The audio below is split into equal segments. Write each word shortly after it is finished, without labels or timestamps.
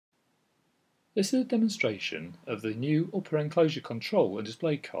This is a demonstration of the new upper enclosure control and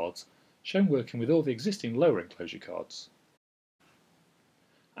display cards shown working with all the existing lower enclosure cards.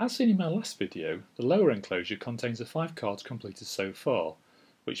 As seen in my last video, the lower enclosure contains the 5 cards completed so far,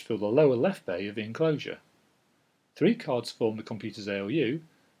 which fill the lower left bay of the enclosure. 3 cards form the computer's ALU,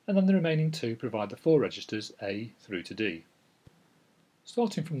 and then the remaining 2 provide the 4 registers A through to D.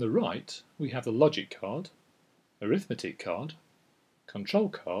 Starting from the right, we have the logic card, arithmetic card, control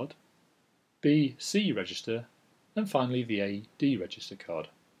card, B-C register, and finally the A-D register card.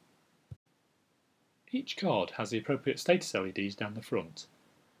 Each card has the appropriate status LEDs down the front,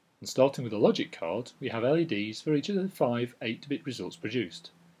 and starting with the logic card, we have LEDs for each of the 5 8-bit results produced.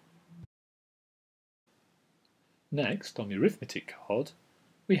 Next, on the arithmetic card,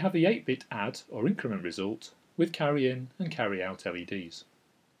 we have the 8-bit add or increment result with carry in and carry out LEDs.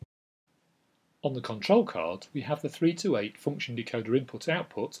 On the control card, we have the 3 to 8 function decoder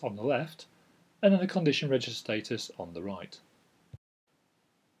input-output on the left, and then the condition register status on the right.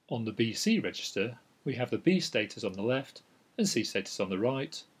 On the BC register, we have the B status on the left and C status on the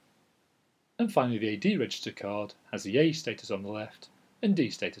right, and finally the AD register card has the A status on the left and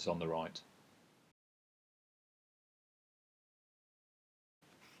D status on the right.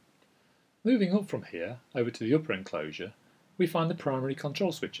 Moving up from here, over to the upper enclosure, we find the primary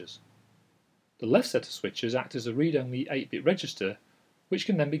control switches. The left set of switches act as a read-only 8-bit register, which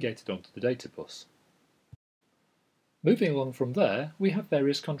can then be gated onto the data bus. Moving along from there, we have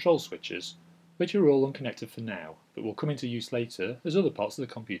various control switches, which are all unconnected for now, but will come into use later as other parts of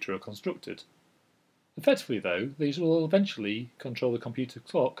the computer are constructed. Effectively though, these will eventually control the computer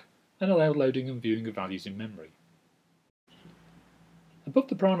clock and allow loading and viewing of values in memory. Above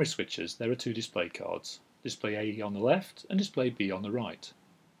the primary switches there are 2 display cards, display A on the left and display B on the right.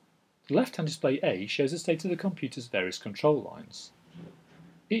 The left-hand display A shows the state of the computer's various control lines.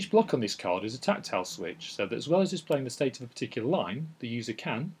 Each block on this card is a tactile switch, so that as well as displaying the state of a particular line, the user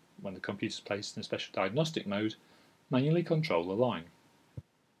can, when the computer is placed in a special diagnostic mode, manually control the line.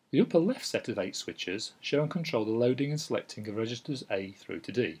 The upper left set of 8 switches show and control the loading and selecting of registers A through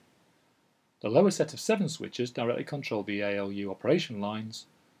to D. The lower set of 7 switches directly control the ALU operation lines,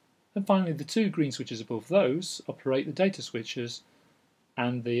 and finally the 2 green switches above those operate the data switches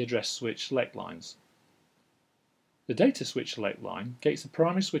and the address switch select lines. The data switch select line gates the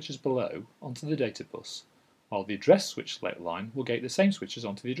primary switches below onto the data bus, while the address switch select line will gate the same switches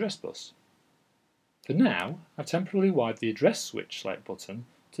onto the address bus. For now, I've temporarily wired the address switch select button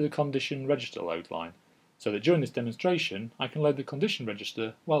to the condition register load line, so that during this demonstration I can load the condition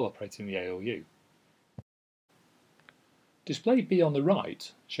register while operating the ALU. Display B on the right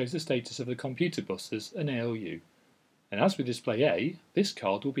shows the status of the computer buses and ALU, and as with display A, this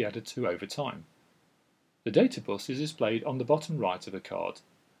card will be added to over time. The data bus is displayed on the bottom right of the card,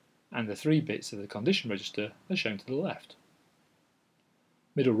 and the 3 bits of the condition register are shown to the left.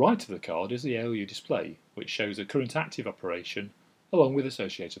 Middle right of the card is the ALU display, which shows the current active operation along with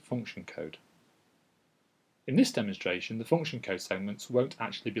associated function code. In this demonstration, the function code segments won't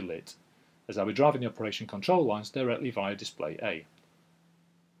actually be lit, as I'll be driving the operation control lines directly via display A.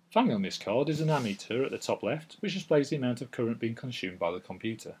 Finally on this card is an ammeter at the top left, which displays the amount of current being consumed by the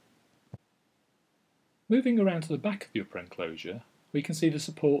computer. Moving around to the back of the upper enclosure, we can see the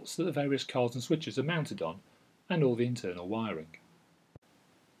supports that the various cards and switches are mounted on, and all the internal wiring.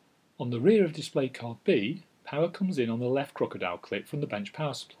 On the rear of display card B, power comes in on the left crocodile clip from the bench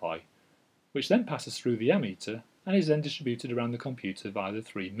power supply, which then passes through the ammeter and is then distributed around the computer via the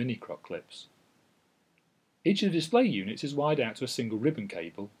 3 mini croc clips. Each of the display units is wired out to a single ribbon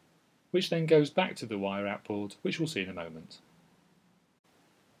cable, which then goes back to the wire outboard, which we'll see in a moment.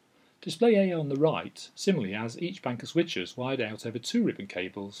 Display A on the right similarly has each bank of switches wired out over 2 ribbon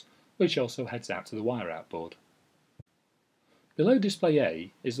cables, which also heads out to the wire outboard. Below display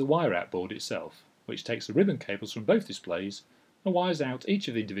A is the wire outboard itself, which takes the ribbon cables from both displays and wires out each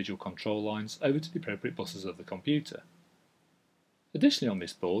of the individual control lines over to the appropriate buses of the computer. Additionally on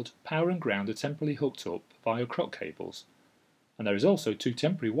this board, power and ground are temporarily hooked up via croc cables, and there is also 2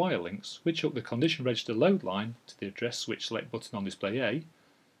 temporary wire links which hook the condition register load line to the address switch select button on display A,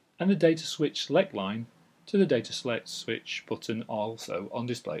 and the data switch select line to the data select switch button also on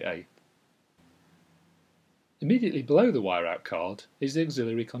display A. Immediately below the wire out card is the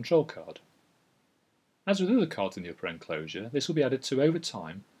auxiliary control card. As with other cards in the upper enclosure, this will be added to over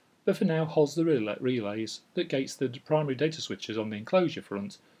time, but for now holds the relays that gates the primary data switches on the enclosure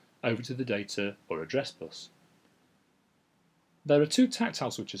front over to the data or address bus. There are 2 tactile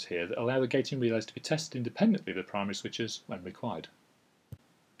switches here that allow the gating relays to be tested independently of the primary switches when required.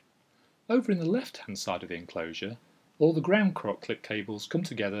 Over in the left-hand side of the enclosure, all the ground clip cables come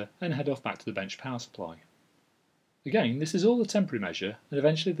together and head off back to the bench power supply. Again, this is all a temporary measure, and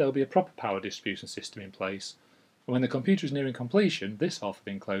eventually there will be a proper power distribution system in place, and when the computer is nearing completion, this half of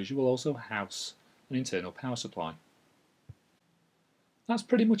the enclosure will also house an internal power supply. That's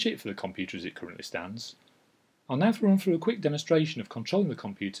pretty much it for the computer as it currently stands. I'll now run through a quick demonstration of controlling the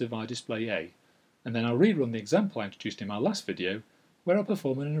computer via display A, and then I'll rerun the example I introduced in my last video, where I'll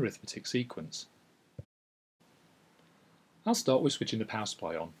perform an arithmetic sequence. I'll start with switching the power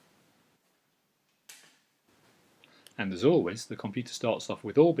supply on. And as always, the computer starts off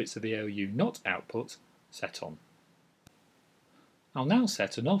with all bits of the ALU not output set on. I'll now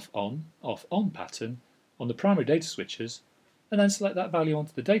set an off-on, off-on pattern on the primary data switches, and then select that value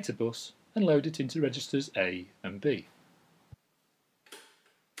onto the data bus and load it into registers A and B.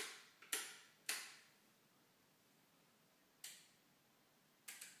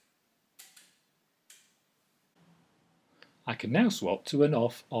 I can now swap to an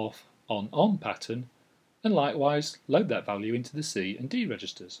off-off, on-on pattern, and likewise load that value into the C and D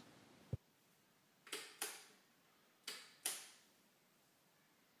registers.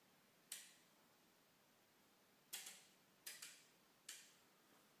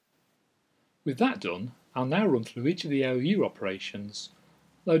 With that done, I'll now run through each of the ALU operations,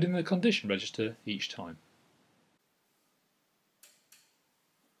 loading the condition register each time.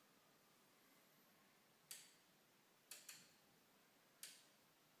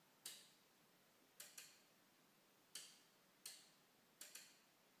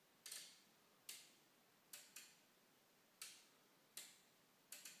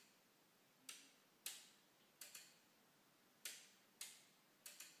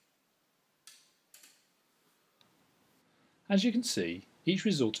 As you can see, each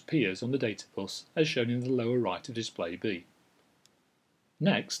result appears on the data bus as shown in the lower right of display B.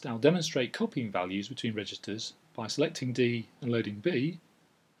 Next, I'll demonstrate copying values between registers by selecting D and loading B,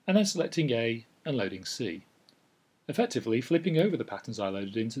 and then selecting A and loading C, effectively flipping over the patterns I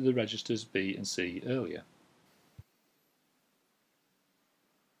loaded into the registers B and C earlier.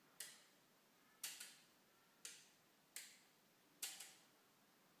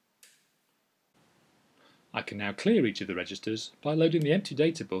 I can now clear each of the registers by loading the empty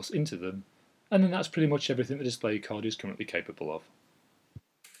data bus into them, and then that's pretty much everything the display card is currently capable of.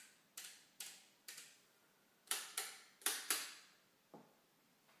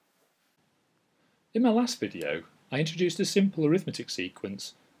 In my last video, I introduced a simple arithmetic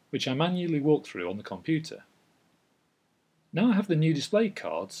sequence which I manually walked through on the computer. Now I have the new display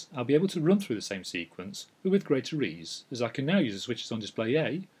cards, I'll be able to run through the same sequence, but with greater ease, as I can now use the switches on display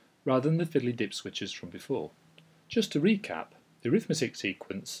A rather than the fiddly dip switches from before. Just to recap, the arithmetic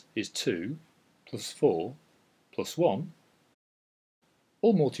sequence is 2 plus 4 plus 1,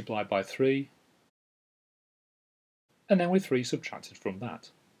 all multiplied by 3, and then with 3 subtracted from that.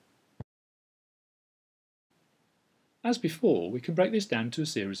 As before, we can break this down to a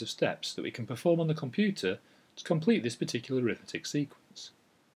series of steps that we can perform on the computer to complete this particular arithmetic sequence.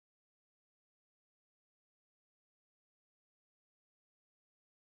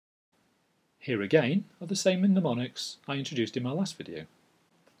 Here again are the same mnemonics I introduced in my last video.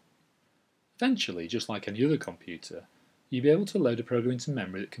 Eventually, just like any other computer, you'll be able to load a program into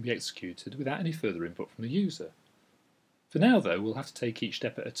memory that can be executed without any further input from the user. For now though, we'll have to take each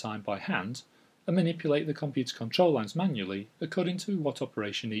step at a time by hand and manipulate the computer control lines manually according to what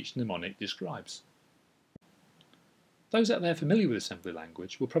operation each mnemonic describes. Those out there familiar with assembly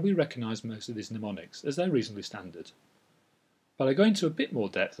language will probably recognise most of these mnemonics as they're reasonably standard, but I go into a bit more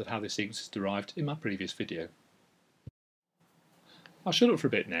depth of how this sequence is derived in my previous video. I'll shut up for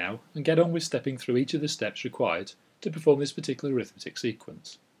a bit now and get on with stepping through each of the steps required to perform this particular arithmetic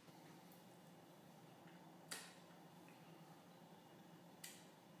sequence.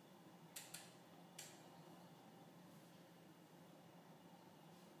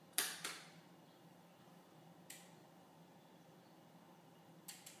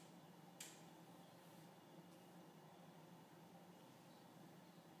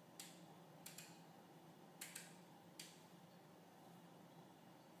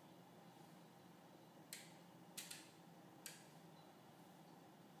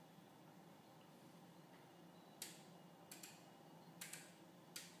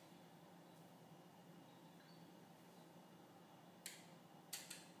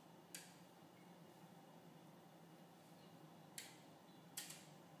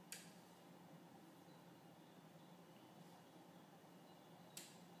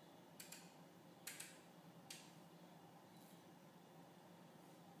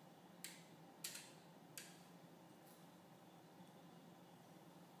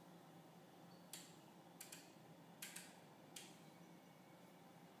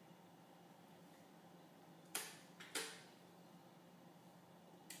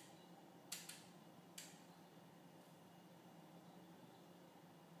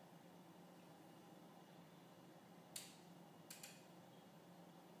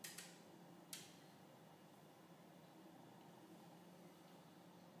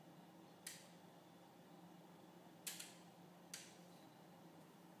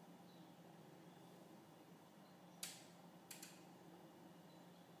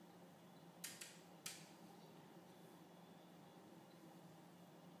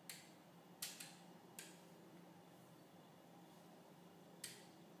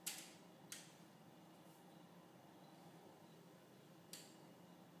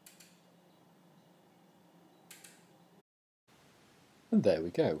 And there we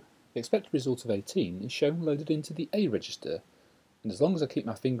go. The expected result of 18 is shown loaded into the A register, and as long as I keep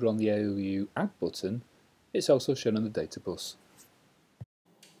my finger on the ALU Add button, it's also shown on the data bus.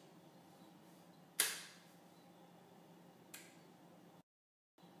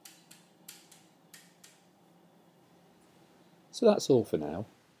 So that's all for now.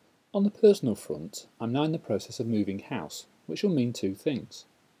 On the personal front, I'm now in the process of moving house, which will mean two things.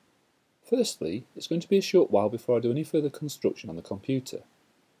 Firstly, it's going to be a short while before I do any further construction on the computer.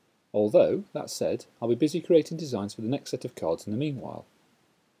 Although, that said, I'll be busy creating designs for the next set of cards in the meanwhile.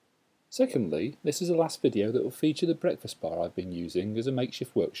 Secondly, this is the last video that will feature the breakfast bar I've been using as a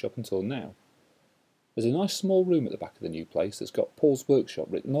makeshift workshop until now. There's a nice small room at the back of the new place that's got Paul's Workshop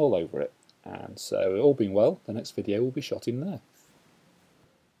written all over it, and so, all being well, the next video will be shot in there.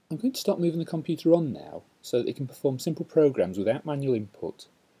 I'm going to start moving the computer on now, so that it can perform simple programs without manual input,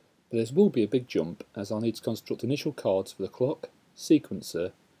 but there will be a big jump as I'll need to construct initial cards for the clock,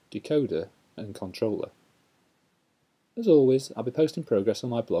 sequencer, decoder and controller. As always, I'll be posting progress on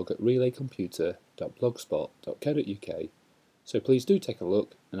my blog at relaycomputer.blogspot.co.uk, so please do take a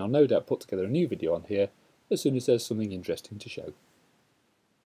look, and I'll no doubt put together a new video on here as soon as there's something interesting to show.